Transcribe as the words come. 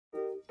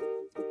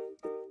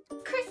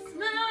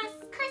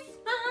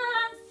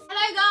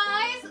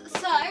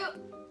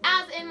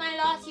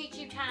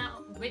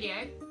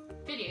video,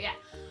 yeah.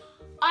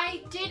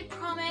 I did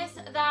promise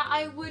that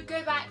I would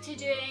go back to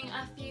doing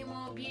a few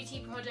more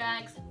beauty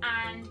products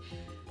and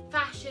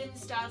fashion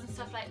styles and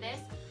stuff like this.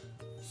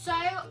 So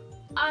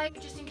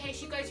just in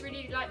case you guys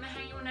really like my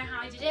hair and you want to know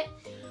how I did it,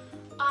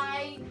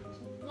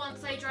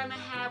 once I dry my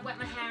hair, wet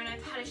my hair and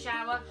I've had a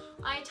shower,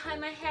 I tie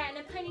my hair in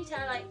a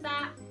ponytail like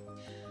that,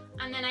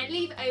 and then I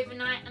leave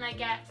overnight and I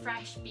get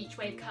fresh beach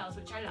wave curls,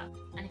 which I love.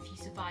 And if you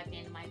survived the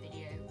end of my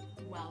video,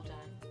 well done.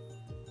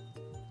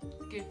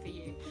 Good for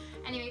you.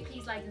 Anyway,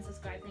 please like and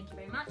subscribe, thank you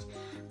very much.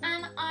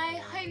 And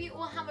I hope you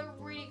all have a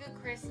really good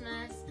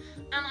Christmas.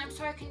 And I'm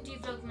sorry I couldn't do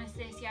Vlogmas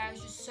this year, I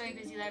was just so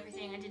busy with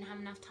everything, I didn't have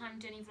enough time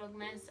to do any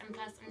Vlogmas, and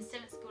plus I'm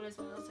still at school as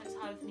well, so it's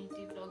harder for me to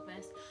do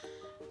Vlogmas.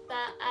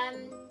 But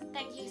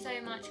thank you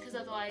so much, because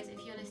otherwise if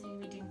you're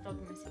listening to me doing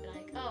Vlogmas, you'd be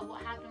like, oh,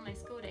 what happened on my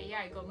school day?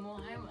 Yeah, I got more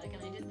homework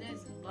and I did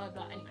this and blah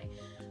blah. Anyway,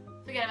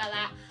 forget about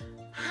that.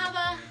 Have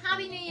a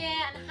happy new year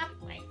and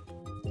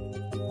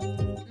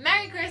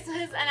Merry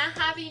Christmas and a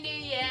happy new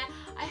year.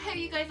 I hope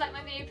you guys like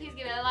my video. Please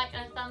give it a like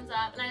and a thumbs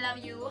up, and I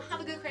love you. Have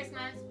a good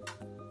Christmas.